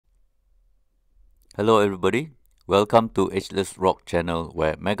Hello everybody, welcome to Ageless Rock channel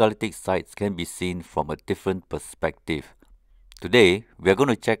where megalithic sites can be seen from a different perspective. Today, we are going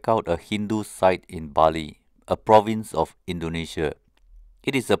to check out a Hindu site in Bali, a province of Indonesia.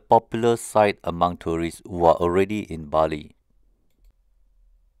 It is a popular site among tourists who are already in Bali.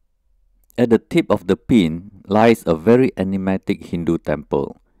 At the tip of the pin lies a very enigmatic Hindu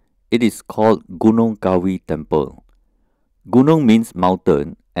temple. It is called Gunung Kawi temple. Gunung means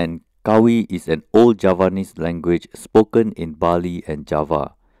mountain and Kawi is an old Javanese language spoken in Bali and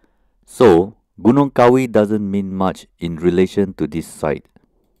Java. So, Gunung Kawi doesn't mean much in relation to this site.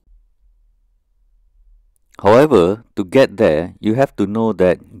 However, to get there, you have to know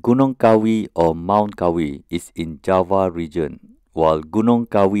that Gunung Kawi or Mount Kawi is in Java region, while Gunung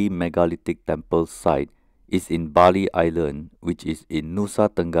Kawi megalithic temple site is in Bali Island, which is in Nusa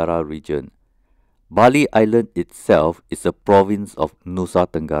Tenggara region. Bali Island itself is a province of Nusa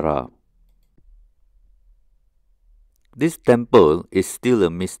Tenggara. This temple is still a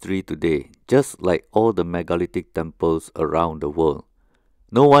mystery today, just like all the megalithic temples around the world.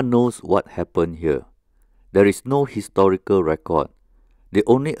 No one knows what happened here. There is no historical record. The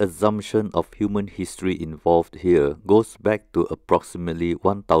only assumption of human history involved here goes back to approximately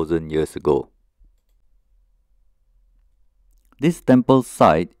 1000 years ago. This temple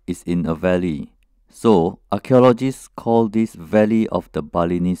site is in a valley. So, archaeologists call this Valley of the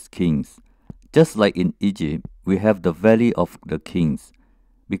Balinese Kings. Just like in Egypt, we have the Valley of the Kings,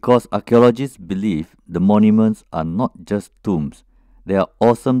 because archaeologists believe the monuments are not just tombs, they are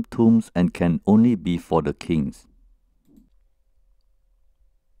awesome tombs and can only be for the kings.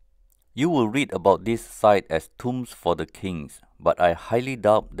 You will read about this site as tombs for the kings, but I highly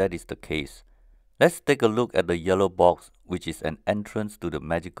doubt that is the case. Let's take a look at the yellow box, which is an entrance to the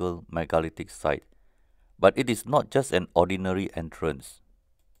magical megalithic site. But it is not just an ordinary entrance.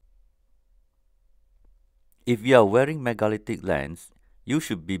 If you are wearing megalithic lens, you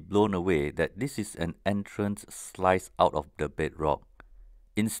should be blown away that this is an entrance sliced out of the bedrock.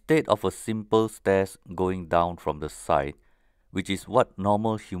 Instead of a simple stairs going down from the side, which is what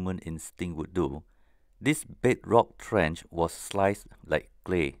normal human instinct would do, this bedrock trench was sliced like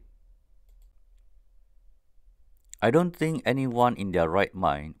clay. I don't think anyone in their right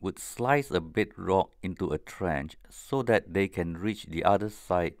mind would slice a bedrock into a trench so that they can reach the other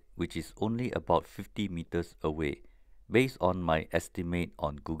side, which is only about 50 meters away, based on my estimate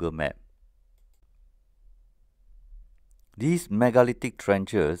on Google Maps. These megalithic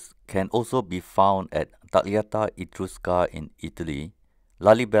trenches can also be found at Tagliata Etrusca in Italy,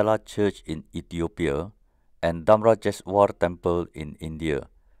 Lalibela Church in Ethiopia, and Dhamrajeshwar Temple in India.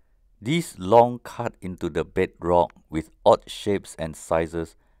 These long cut into the bedrock with odd shapes and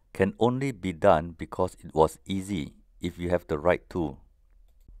sizes can only be done because it was easy if you have the right tool.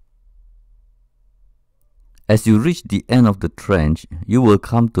 As you reach the end of the trench, you will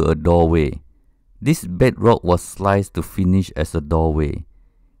come to a doorway. This bedrock was sliced to finish as a doorway.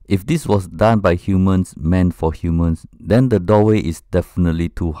 If this was done by humans meant for humans, then the doorway is definitely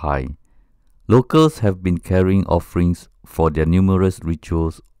too high. Locals have been carrying offerings for their numerous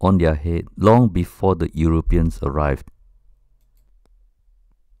rituals on their head long before the Europeans arrived.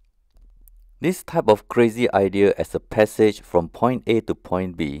 This type of crazy idea as a passage from point A to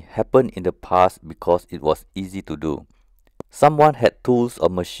point B happened in the past because it was easy to do. Someone had tools or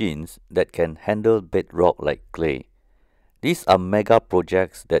machines that can handle bedrock like clay. These are mega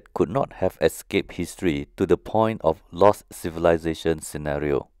projects that could not have escaped history to the point of lost civilization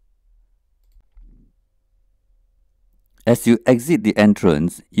scenario. As you exit the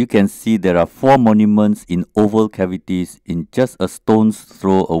entrance, you can see there are 4 monuments in oval cavities in just a stone's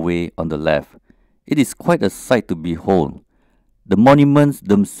throw away on the left. It is quite a sight to behold. The monuments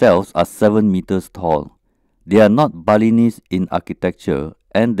themselves are 7 meters tall. They are not Balinese in architecture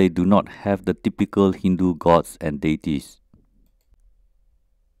and they do not have the typical Hindu gods and deities.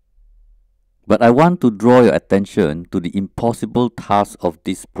 But I want to draw your attention to the impossible task of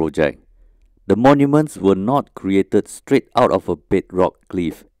this project. The monuments were not created straight out of a bedrock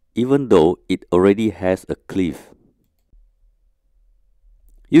cliff, even though it already has a cliff.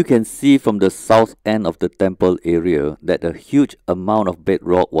 You can see from the south end of the temple area that a huge amount of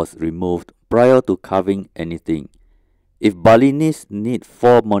bedrock was removed prior to carving anything. If Balinese need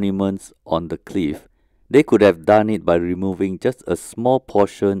 4 monuments on the cliff, they could have done it by removing just a small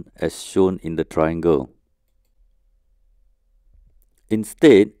portion as shown in the triangle.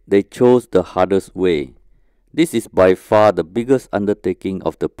 Instead, they chose the hardest way. This is by far the biggest undertaking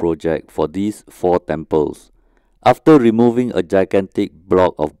of the project for these 4 temples. After removing a gigantic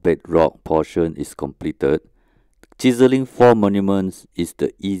block of bedrock portion is completed, Chiseling 4 monuments is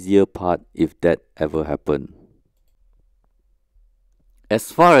the easier part if that ever happened.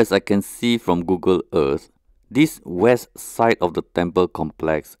 As far as I can see from Google Earth, this west side of the temple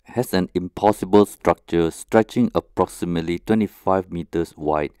complex has an impossible structure stretching approximately 25 meters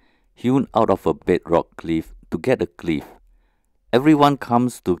wide, hewn out of a bedrock cliff to get a cliff. Everyone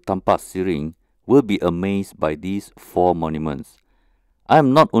comes to Tampaksiring will be amazed by these 4 monuments. I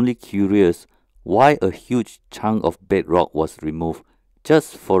am not only curious why a huge chunk of bedrock was removed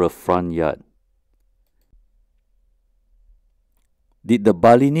just for a front yard. Did the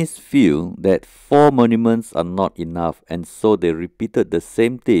Balinese feel that 4 monuments are not enough and so they repeated the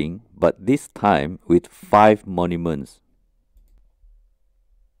same thing but this time with 5 monuments?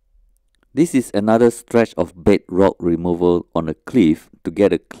 This is another stretch of bedrock removal on a cliff to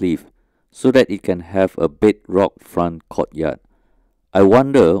get a cliff so that it can have a bedrock front courtyard. I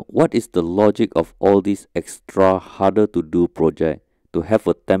wonder what is the logic of all this extra harder to do project to have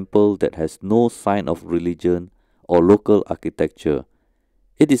a temple that has no sign of religion or local architecture.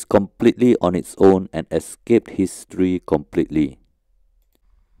 It is completely on its own and escaped history completely.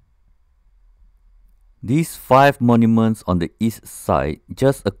 These 5 monuments on the east side,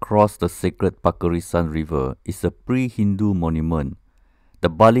 just across the sacred Pakarisan River, is a pre-Hindu monument. The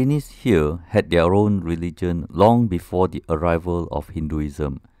Balinese here had their own religion long before the arrival of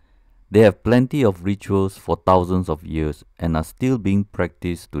Hinduism. They have plenty of rituals for thousands of years and are still being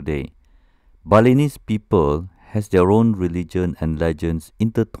practiced today. Balinese people has their own religion and legends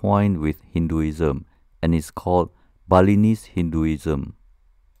intertwined with Hinduism and is called Balinese Hinduism.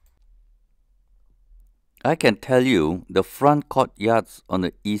 I can tell you the front courtyards on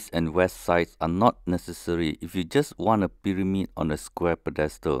the east and west sides are not necessary if you just want a pyramid on a square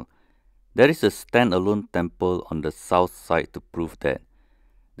pedestal. There is a standalone temple on the south side to prove that.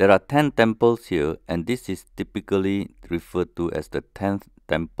 There are 10 temples here and this is typically referred to as the 10th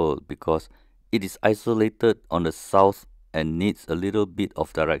temple because it is isolated on the south and needs a little bit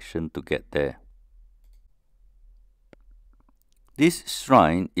of direction to get there. This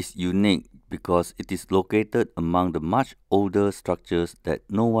shrine is unique because it is located among the much older structures that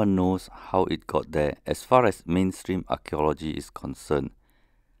no one knows how it got there as far as mainstream archaeology is concerned.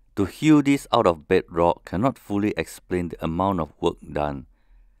 To hew this out of bedrock cannot fully explain the amount of work done.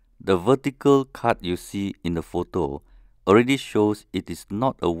 The vertical cut you see in the photo already shows it is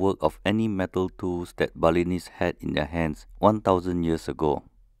not a work of any metal tools that Balinese had in their hands 1000 years ago.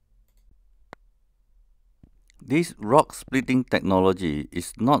 This rock splitting technology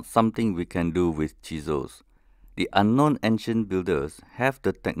is not something we can do with chisels. The unknown ancient builders have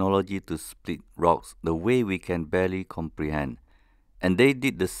the technology to split rocks the way we can barely comprehend, and they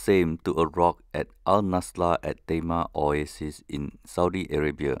did the same to a rock at Al Nasla at Tema Oasis in Saudi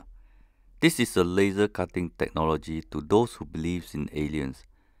Arabia. This is a laser cutting technology to those who believe in aliens.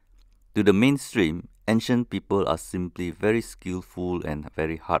 To the mainstream, ancient people are simply very skillful and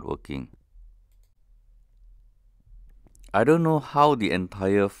very hardworking. I don't know how the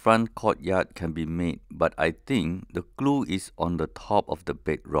entire front courtyard can be made, but I think the clue is on the top of the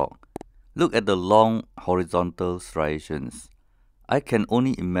bedrock. Look at the long horizontal striations. I can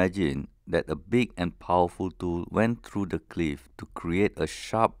only imagine that a big and powerful tool went through the cliff to create a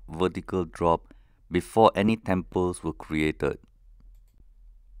sharp vertical drop before any temples were created.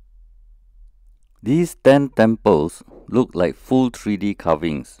 These 10 temples look like full 3D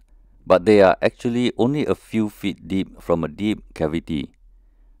carvings, but they are actually only a few feet deep from a deep cavity.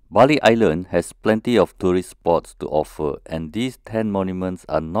 Bali Island has plenty of tourist spots to offer, and these 10 monuments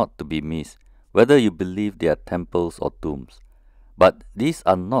are not to be missed, whether you believe they are temples or tombs. But these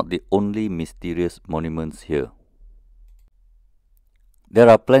are not the only mysterious monuments here. There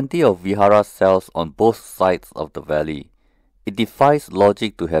are plenty of vihara cells on both sides of the valley. It defies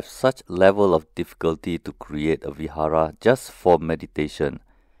logic to have such level of difficulty to create a vihara just for meditation.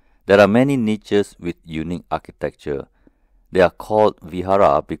 There are many niches with unique architecture. They are called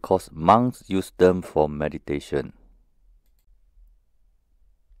vihara because monks use them for meditation.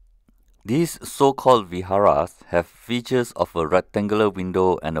 These so-called viharas have features of a rectangular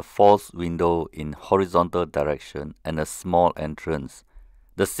window and a false window in horizontal direction and a small entrance.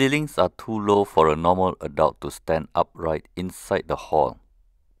 The ceilings are too low for a normal adult to stand upright inside the hall.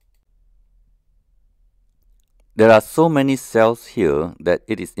 There are so many cells here that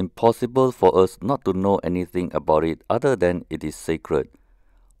it is impossible for us not to know anything about it other than it is sacred.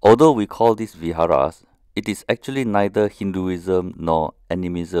 Although we call these viharas, it is actually neither Hinduism nor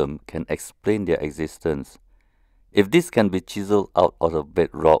animism can explain their existence. If this can be chiseled out of the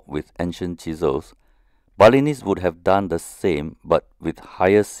bedrock with ancient chisels, Balinese would have done the same but with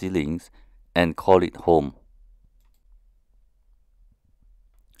higher ceilings and call it home.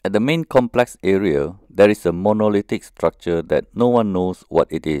 At the main complex area, there is a monolithic structure that no one knows what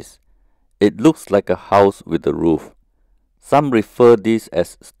it is. It looks like a house with a roof. Some refer this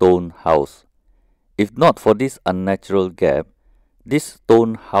as stone house. If not for this unnatural gap, this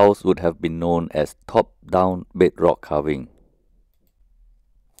stone house would have been known as top-down bedrock carving.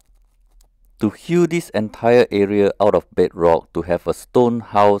 To hew this entire area out of bedrock to have a stone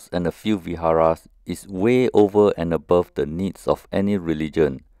house and a few viharas is way over and above the needs of any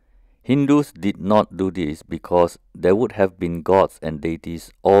religion. Hindus did not do this because there would have been gods and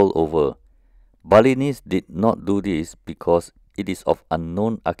deities all over. Balinese did not do this because it is of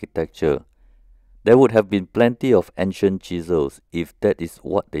unknown architecture. There would have been plenty of ancient chisels if that is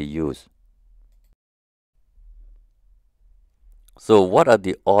what they use. So what are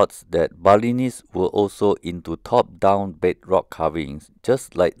the odds that Balinese were also into top-down bedrock carvings,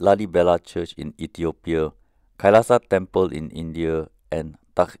 just like Lalibela Church in Ethiopia, Kailasa Temple in India, and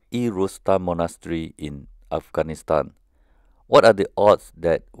Takh-i-Rusta Monastery in Afghanistan? What are the odds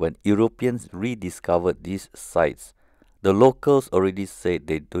that when Europeans rediscovered these sites, the locals already said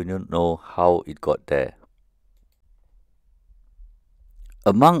they do not know how it got there?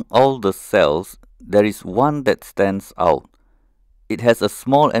 Among all the cells, there is one that stands out. It has a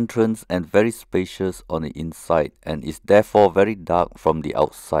small entrance and very spacious on the inside and is therefore very dark from the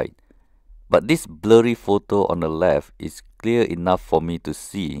outside. But this blurry photo on the left is clear enough for me to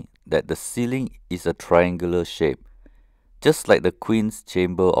see that the ceiling is a triangular shape, just like the Queen's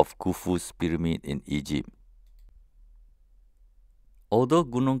Chamber of Khufu's pyramid in Egypt. Although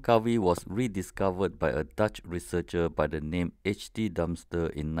Gunung Kawi was rediscovered by a Dutch researcher by the name H.T.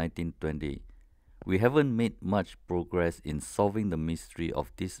 Dumpster in 1920, we haven't made much progress in solving the mystery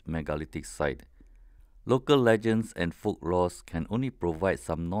of this megalithic site. Local legends and folklores can only provide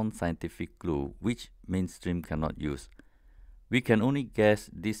some non-scientific clue which mainstream cannot use. We can only guess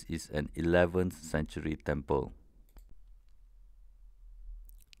this is an 11th century temple.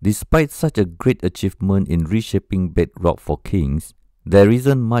 Despite such a great achievement in reshaping bedrock for kings, there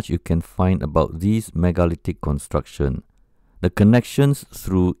isn't much you can find about these megalithic construction. The connections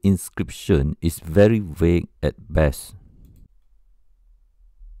through inscription is very vague at best.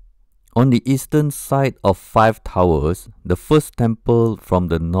 On the eastern side of 5 towers, the first temple from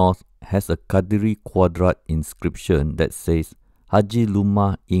the north has a Kadiri quadrat inscription that says Haji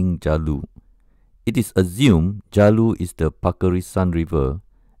Lumah Ing Jalu. It is assumed Jalu is the Pakerisan River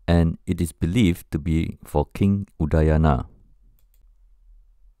and it is believed to be for King Udayana.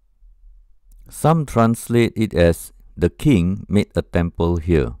 Some translate it as the king made a temple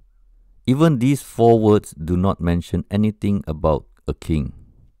here. Even these 4 words do not mention anything about a king.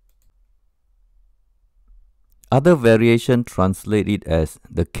 Other variations translate it as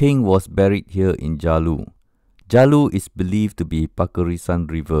the king was buried here in Jalu. Jalu is believed to be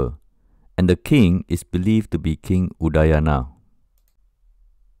Pakerisan River, and the king is believed to be King Udayana.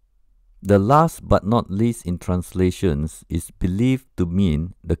 The last but not least in translations is believed to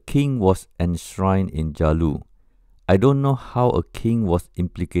mean the king was enshrined in Jalu. I don't know how a king was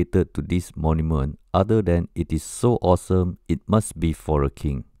implicated to this monument other than it is so awesome it must be for a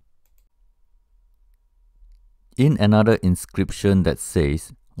king. In another inscription that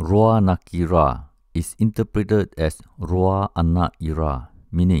says Roa Nakira is interpreted as Roa Anak Ira,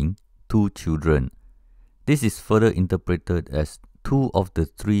 meaning 2 children. This is further interpreted as 2 of the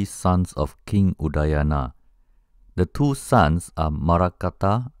 3 sons of King Udayana. The 2 sons are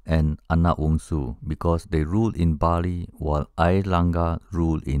Marakata and Anak Wungsu because they rule in Bali while Airlangga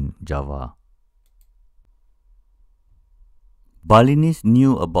rule in Java. Balinese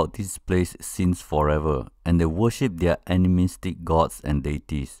knew about this place since forever and they worship their animistic gods and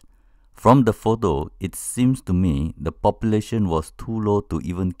deities. From the photo, it seems to me the population was too low to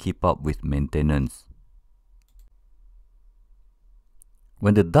even keep up with maintenance.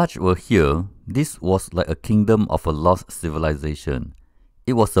 When the Dutch were here, this was like a kingdom of a lost civilization.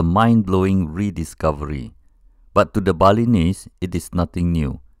 It was a mind-blowing rediscovery. But to the Balinese, it is nothing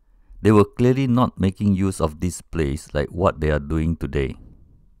new. They were clearly not making use of this place like what they are doing today.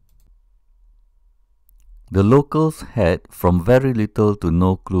 The locals had from very little to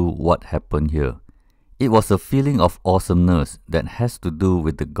no clue what happened here. It was a feeling of awesomeness that has to do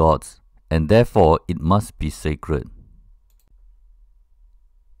with the gods, and therefore it must be sacred.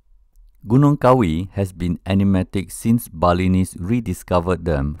 Gunung Kawi has been enigmatic since Balinese rediscovered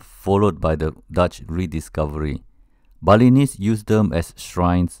them, followed by the Dutch rediscovery. Balinese used them as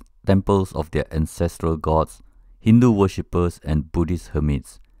shrines, temples of their ancestral gods, Hindu worshippers and Buddhist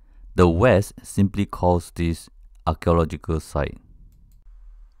hermits. The West simply calls this archaeological site.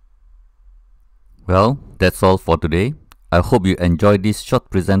 Well, that's all for today. I hope you enjoyed this short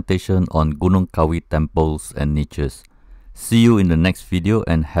presentation on Gunung Kawi temples and niches. See you in the next video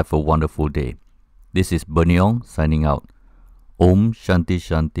and have a wonderful day. This is Berniong signing out. Om Shanti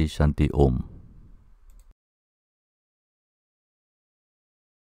Shanti Shanti Om.